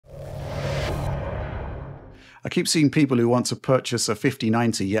I keep seeing people who want to purchase a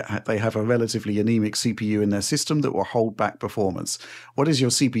 5090, yet they have a relatively anemic CPU in their system that will hold back performance. What is your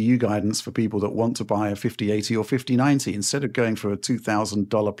CPU guidance for people that want to buy a 5080 or 5090 instead of going for a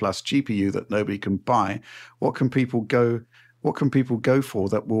 $2,000 plus GPU that nobody can buy? What can people go for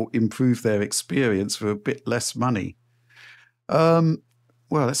that will improve their experience for a bit less money?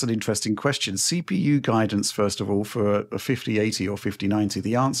 Well, that's an interesting question. CPU guidance, first of all, for a 5080 or 5090,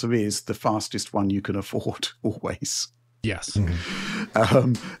 the answer is the fastest one you can afford, always. Yes.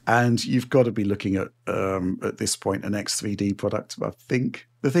 And you've got to be looking at this point, an X3D product, I think.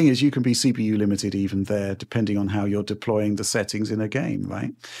 The thing is, you can be CPU limited even there, depending on how you're deploying the settings in a game,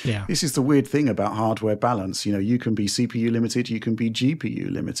 right? Yeah. This is the weird thing about hardware balance. You know, you can be CPU limited, you can be GPU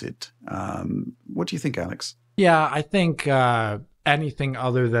limited. What do you think, Alex? Yeah, I think anything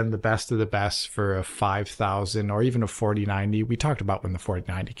other than the best of the best for a 5000 or even a 4090. We talked about when the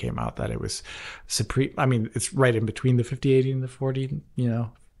 4090 came out that it was supreme. I mean, it's right in between the 5080 and the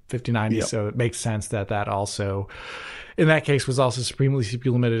 5090. Yep. So it makes sense that also, in that case, was also supremely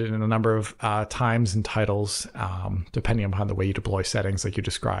CPU limited in a number of times and titles, depending upon the way you deploy settings like you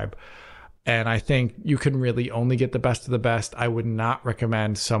describe. And I think you can really only get the best of the best. I would not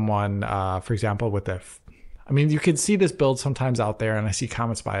recommend someone, for example, with I mean, you can see this build sometimes out there, and I see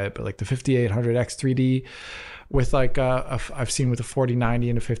comments by it, but like the 5800 X3D with like I've seen with a 4090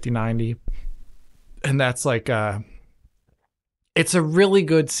 and a 5090, and that's like it's a really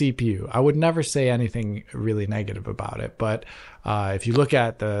good CPU. I would never say anything really negative about it, but if you look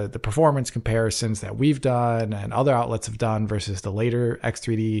at the performance comparisons that we've done and other outlets have done versus the later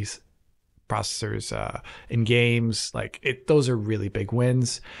X3D processors in games, those are really big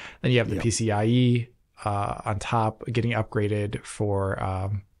wins. Then you have the PCIe. On top, getting upgraded for,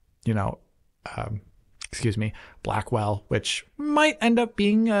 Blackwell, which might end up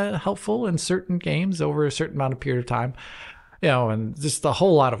being helpful in certain games over a certain amount of period of time, and just a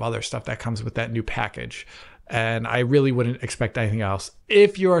whole lot of other stuff that comes with that new package. And I really wouldn't expect anything else.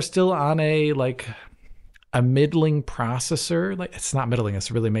 If you are still on a middling processor, it's not middling, it's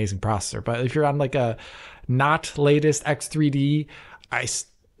a really amazing processor, but if you're on a not latest X3D, I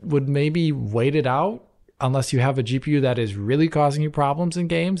would maybe wait it out unless you have a GPU that is really causing you problems in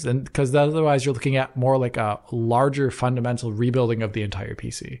games, and because otherwise you're looking at more like a larger fundamental rebuilding of the entire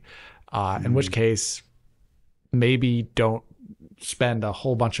PC. In which case, maybe don't spend a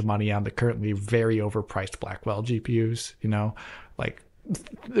whole bunch of money on the currently very overpriced Blackwell GPUs.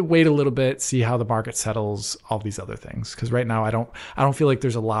 Wait a little bit, see how the market settles, all these other things. Because right now, I don't feel like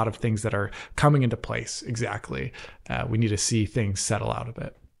there's a lot of things that are coming into place exactly. We need to see things settle out a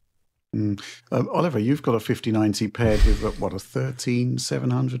bit. Oliver, you've got a 5090 paired with a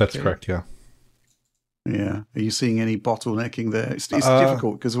 13700. That's correct. Yeah. Yeah. Are you seeing any bottlenecking there? It's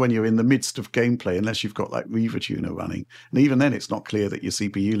difficult because when you're in the midst of gameplay, unless you've got Reaver Tuner running, and even then, it's not clear that you're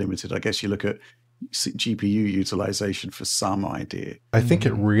CPU limited. I guess you look at GPU utilization for some idea. I think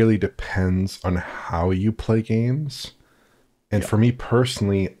it really depends on how you play games, and for me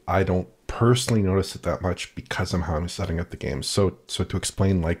personally, I don't personally notice it that much because of how I'm setting up the game. So to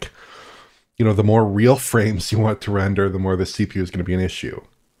explain, the more real frames you want to render, the more the CPU is going to be an issue.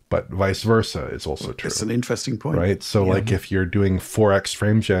 But vice versa is also true. It's an interesting point. Right? So if you're doing 4x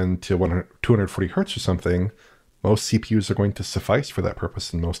frame gen to 240 hertz or something, most CPUs are going to suffice for that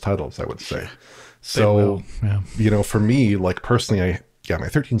purpose in most titles, I would say. So, for me, personally, my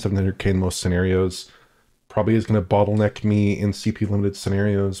 13700K in most scenarios probably is going to bottleneck me in CPU limited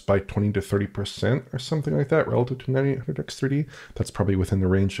scenarios by 20 to 30% or something like that relative to 9800 X3D. That's probably within the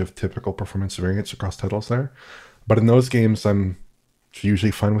range of typical performance variance across titles there. But in those games, I'm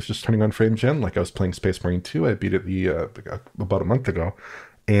usually fine with just turning on frame gen. I was playing Space Marine 2. I beat it about a month ago.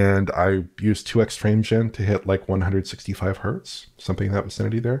 And I used 2x frame gen to hit 165 hertz, something in that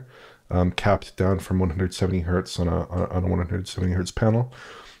vicinity there. Capped down from 170 hertz on a 170 hertz panel.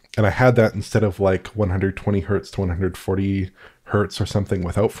 And I had that instead of 120 hertz to 140 hertz or something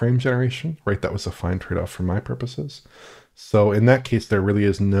without frame generation, right? That was a fine trade-off for my purposes. So in that case, there really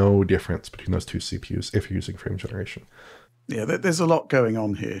is no difference between those two CPUs if you're using frame generation. Yeah, there's a lot going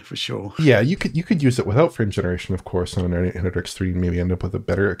on here for sure. Yeah, you could use it without frame generation, of course, on an 800 X3 and maybe end up with a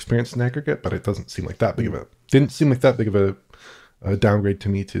better experience in aggregate, but it didn't seem like that big of a downgrade to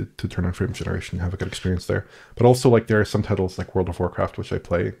me to turn on frame generation and have a good experience there. But also there are some titles like World of Warcraft, which I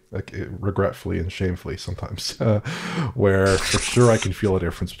play regretfully and shamefully sometimes, where for sure I can feel a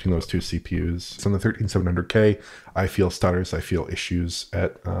difference between those two CPUs. So on the 13700K, I feel stutters, I feel issues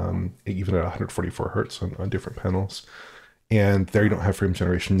at even at 144 hertz on different panels. and there you don't have frame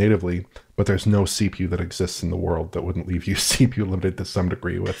generation natively, but there's no CPU that exists in the world that wouldn't leave you CPU limited to some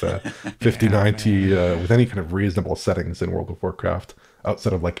degree with a 5090 with any kind of reasonable settings in World of Warcraft,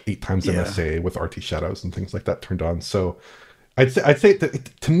 outside of like 8 times MSA with RT shadows and things like that turned on. So I'd say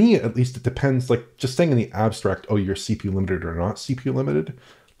that to me, at least, it depends. Like, just saying in the abstract, oh, you're CPU limited or not CPU limited,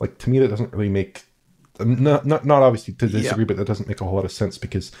 like, to me, that doesn't really make, not obviously to disagree, but that doesn't make a whole lot of sense,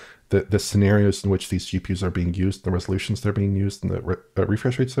 because the scenarios in which these GPUs are being used, the resolutions they're being used, and the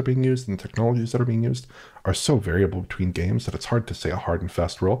refresh rates that are being used, and the technologies that are being used are so variable between games that it's hard to say a hard and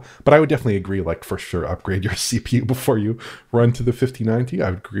fast rule. But I would definitely agree, like, for sure, upgrade your CPU before you run to the 5090. I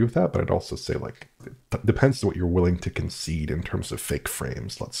would agree with that, but I'd also say, like, it depends on what you're willing to concede in terms of fake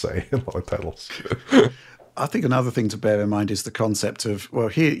frames, let's say, in a lot of titles. I think another thing to bear in mind is the concept of, well,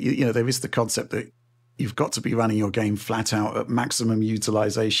 here, there is the concept that you've got to be running your game flat out at maximum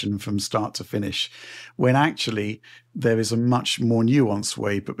utilization from start to finish, when actually there is a much more nuanced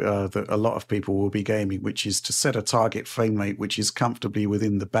way that a lot of people will be gaming, which is to set a target frame rate which is comfortably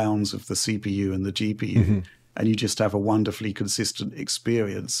within the bounds of the CPU and the GPU, and you just have a wonderfully consistent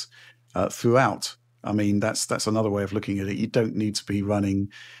experience throughout. I mean, that's another way of looking at it. You don't need to be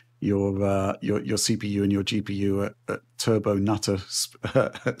running your CPU and your GPU at turbo nutter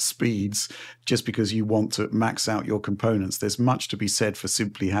speeds just because you want to max out your components. There's much to be said for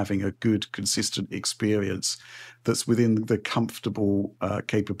simply having a good, consistent experience that's within the comfortable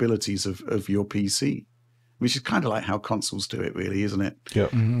capabilities of your PC, which is kind of like how consoles do it, really, isn't it? Yeah.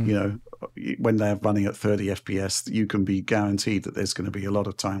 When they're running at 30 FPS, you can be guaranteed that there's going to be a lot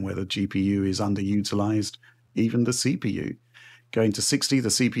of time where the GPU is underutilized, even the CPU. Going to 60, the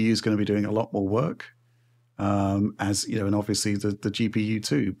CPU is going to be doing a lot more work, and obviously the GPU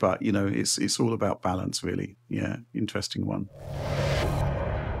too. But it's all about balance, really. Yeah, interesting one.